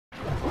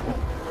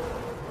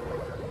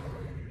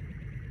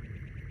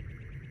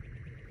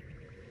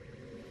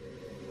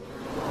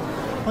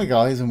Hi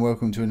guys, and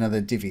welcome to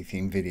another Divi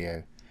theme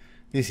video.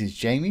 This is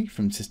Jamie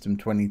from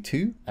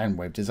System22 and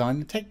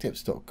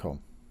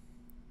webdesignandtechtips.com.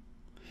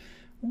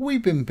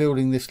 We've been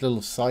building this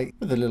little site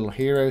with a little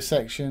hero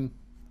section,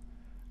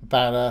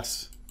 about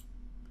us,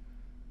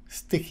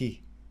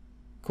 sticky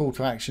call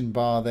to action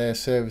bar there,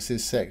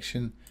 services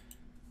section,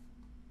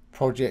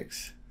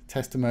 projects,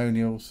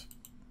 testimonials,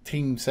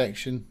 team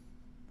section,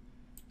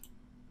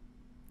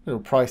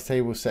 little price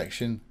table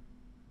section,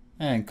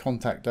 and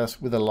contact us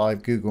with a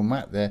live Google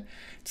map there.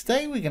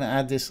 Today we're going to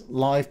add this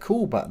live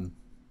call button.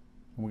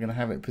 We're going to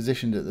have it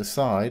positioned at the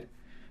side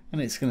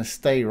and it's going to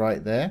stay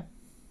right there.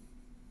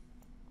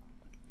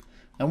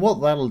 And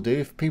what that'll do,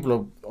 if people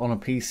are on a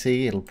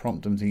PC, it'll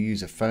prompt them to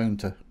use a phone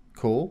to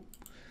call.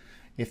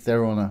 If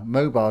they're on a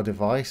mobile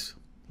device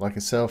like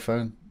a cell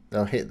phone,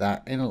 they'll hit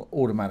that and it'll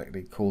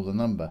automatically call the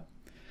number.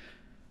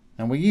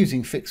 And we're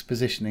using fixed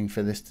positioning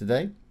for this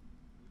today.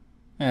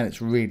 And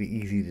it's really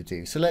easy to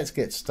do. So let's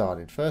get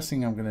started. First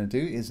thing I'm going to do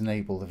is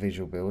enable the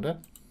Visual Builder.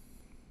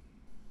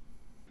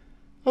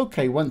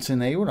 Okay, once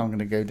enabled, I'm going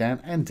to go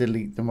down and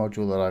delete the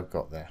module that I've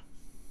got there.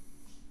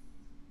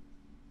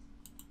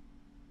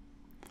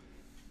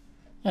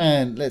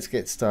 And let's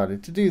get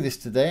started. To do this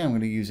today, I'm going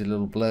to use a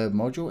little Blurb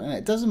module, and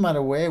it doesn't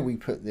matter where we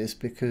put this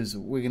because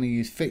we're going to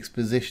use fixed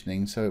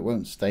positioning, so it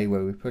won't stay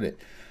where we put it.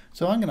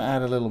 So I'm going to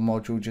add a little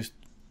module just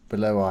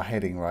below our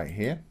heading right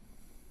here.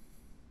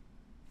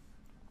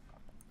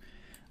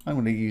 I'm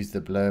going to use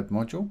the Blurb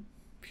module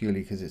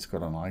purely because it's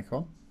got an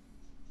icon.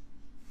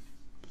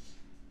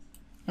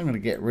 I'm going to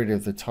get rid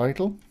of the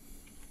title.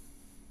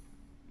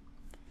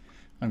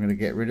 I'm going to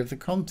get rid of the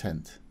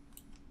content.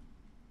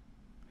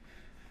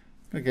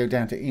 I'm going to go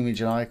down to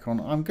image and icon.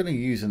 I'm going to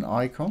use an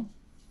icon.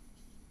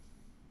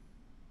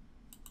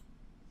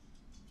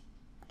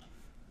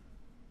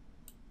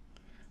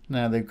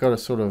 Now they've got a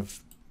sort of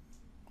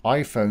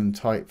iPhone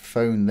type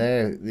phone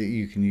there that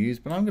you can use,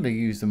 but I'm going to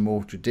use the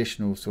more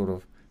traditional sort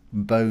of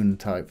bone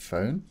type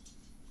phone.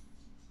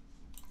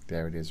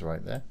 There it is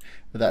right there,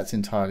 but that's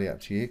entirely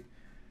up to you.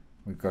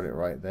 We've got it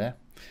right there.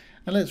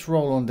 And let's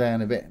roll on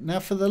down a bit.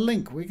 Now for the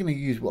link, we're going to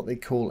use what they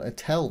call a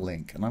Tel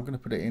Link, and I'm going to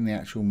put it in the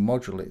actual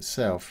module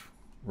itself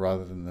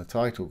rather than the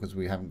title because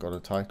we haven't got a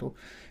title.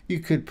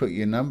 You could put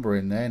your number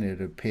in there and it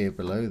would appear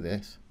below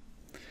this,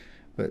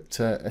 but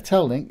a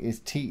Tel Link is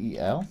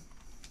TEL :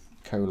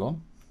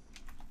 then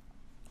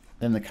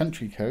the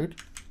country code,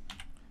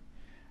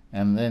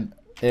 and then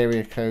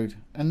area code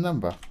and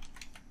number.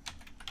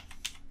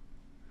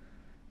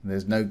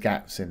 There's no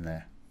gaps in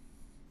there.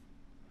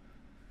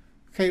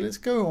 Okay, let's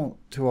go on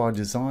to our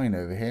design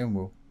over here and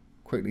we'll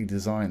quickly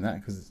design that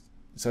because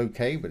it's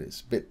okay, but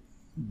it's a bit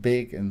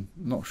big and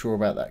not sure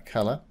about that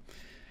color.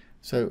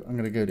 So I'm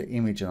going to go to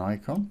image and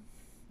icon.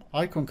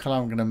 Icon color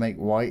I'm going to make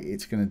white.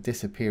 It's going to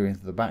disappear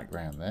into the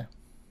background there.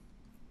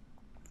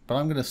 But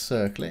I'm going to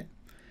circle it.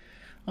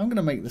 I'm going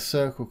to make the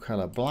circle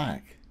color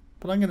black.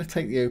 But I'm going to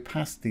take the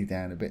opacity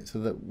down a bit so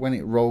that when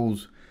it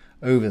rolls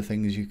over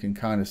things you can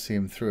kind of see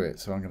them through it.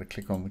 So I'm going to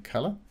click on the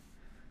color.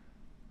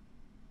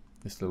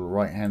 This little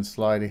right hand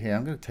slider here,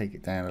 I'm going to take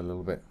it down a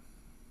little bit.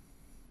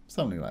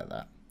 Something like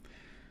that.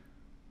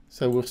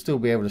 So we'll still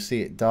be able to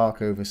see it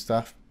dark over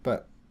stuff,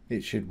 but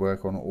it should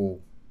work on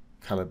all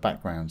colored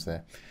backgrounds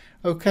there.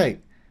 Okay,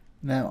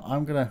 now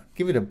I'm going to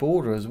give it a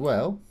border as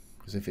well,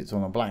 because if it's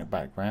on a black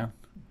background,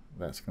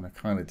 that's going to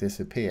kind of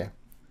disappear.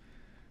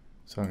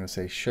 So I'm going to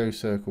say show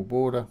circle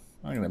border.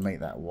 I'm going to make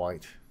that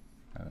white.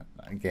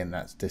 Again,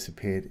 that's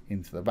disappeared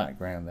into the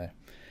background there.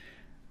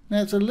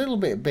 Now it's a little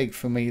bit big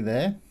for me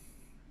there.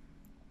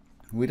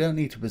 We don't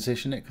need to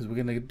position it because we're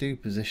going to do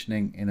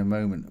positioning in a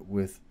moment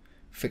with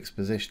fixed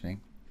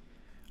positioning.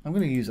 I'm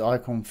going to use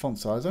icon font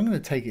size. I'm going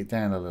to take it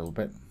down a little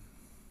bit.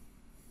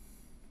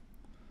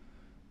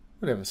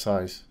 Whatever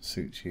size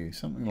suits you,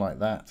 something like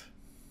that.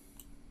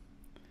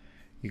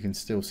 You can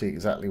still see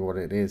exactly what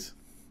it is,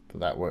 but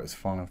that works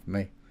fine for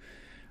me.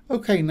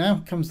 Okay,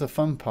 now comes the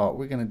fun part.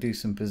 We're going to do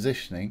some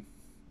positioning,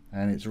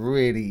 and it's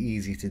really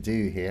easy to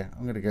do here.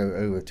 I'm going to go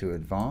over to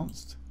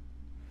advanced.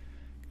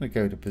 I'm going to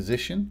go to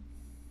position.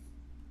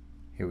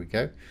 Here we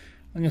go.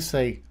 I'm going to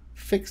say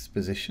fixed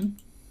position,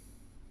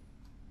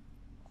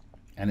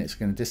 and it's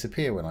going to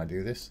disappear when I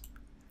do this.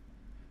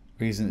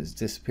 Reason it's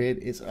disappeared,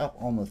 it's up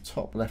on the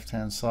top left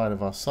hand side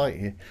of our site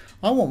here.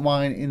 I want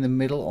mine in the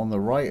middle on the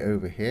right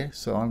over here,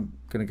 so I'm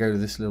going to go to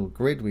this little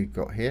grid we've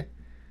got here.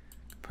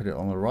 Put it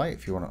on the right.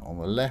 If you want it on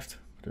the left,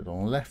 put it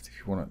on the left. If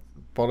you want it at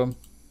the bottom,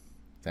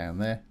 down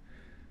there,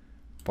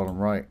 bottom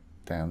right,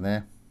 down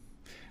there.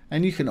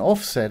 And you can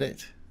offset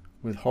it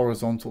with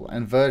horizontal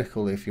and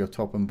vertical if you're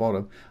top and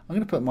bottom. I'm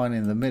going to put mine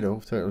in the middle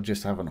so it'll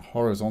just have a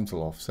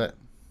horizontal offset.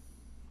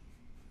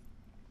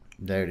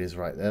 There it is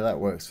right there. That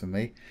works for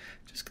me.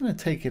 Just going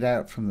to take it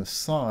out from the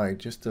side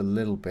just a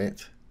little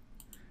bit.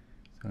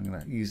 So I'm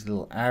going to use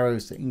little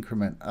arrows to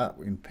increment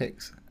up in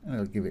picks, and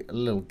it'll give it a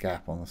little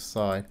gap on the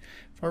side.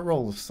 If I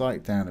roll the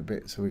site down a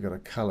bit so we've got a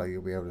color,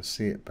 you'll be able to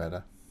see it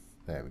better.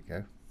 There we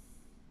go.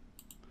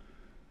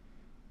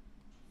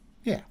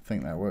 Yeah, I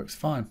think that works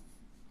fine.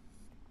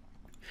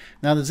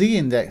 Now the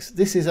z-index,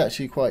 this is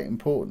actually quite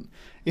important.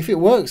 If it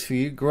works for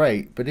you,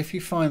 great, but if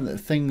you find that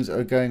things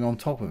are going on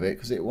top of it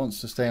because it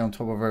wants to stay on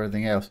top of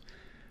everything else,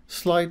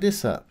 slide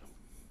this up.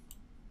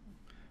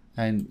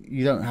 And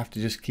you don't have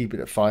to just keep it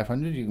at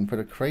 500, you can put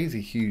a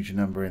crazy huge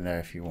number in there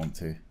if you want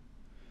to.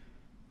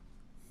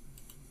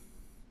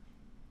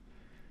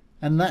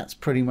 And that's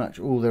pretty much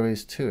all there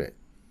is to it.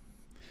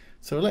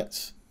 So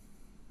let's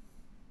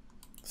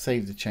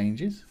save the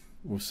changes.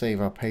 We'll save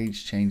our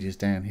page changes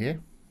down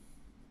here.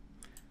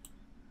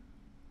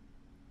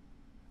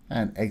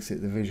 And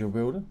exit the Visual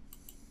Builder.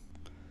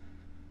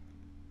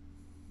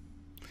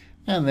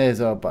 And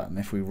there's our button.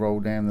 If we roll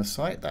down the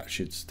site, that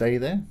should stay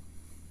there.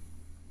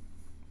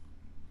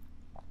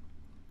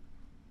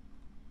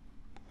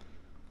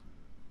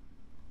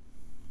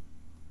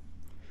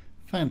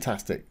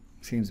 Fantastic.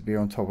 Seems to be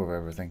on top of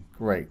everything.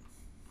 Great.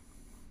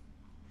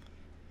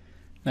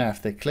 Now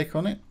if they click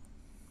on it,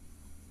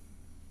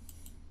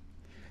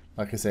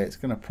 like I say, it's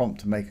going to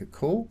prompt to make a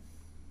call.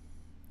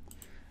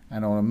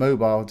 And on a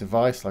mobile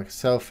device like a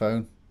cell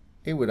phone,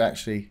 it would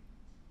actually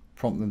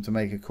prompt them to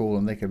make a call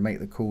and they could make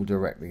the call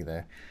directly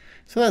there.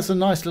 So that's a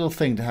nice little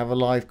thing to have a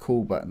live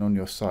call button on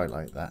your site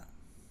like that.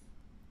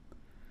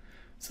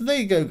 So there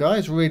you go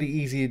guys, really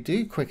easy to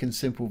do, quick and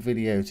simple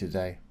video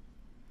today.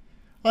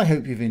 I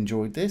hope you've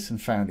enjoyed this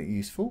and found it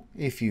useful.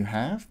 If you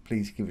have,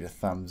 please give it a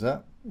thumbs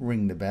up,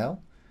 ring the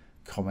bell,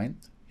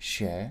 comment,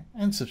 share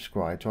and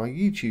subscribe to our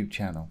YouTube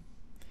channel.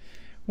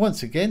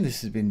 Once again,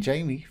 this has been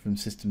Jamie from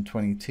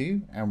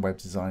System22 and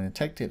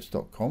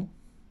webdesignandtechtips.com.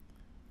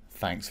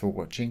 Thanks for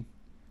watching.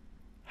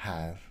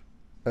 Have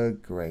a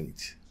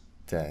great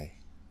day.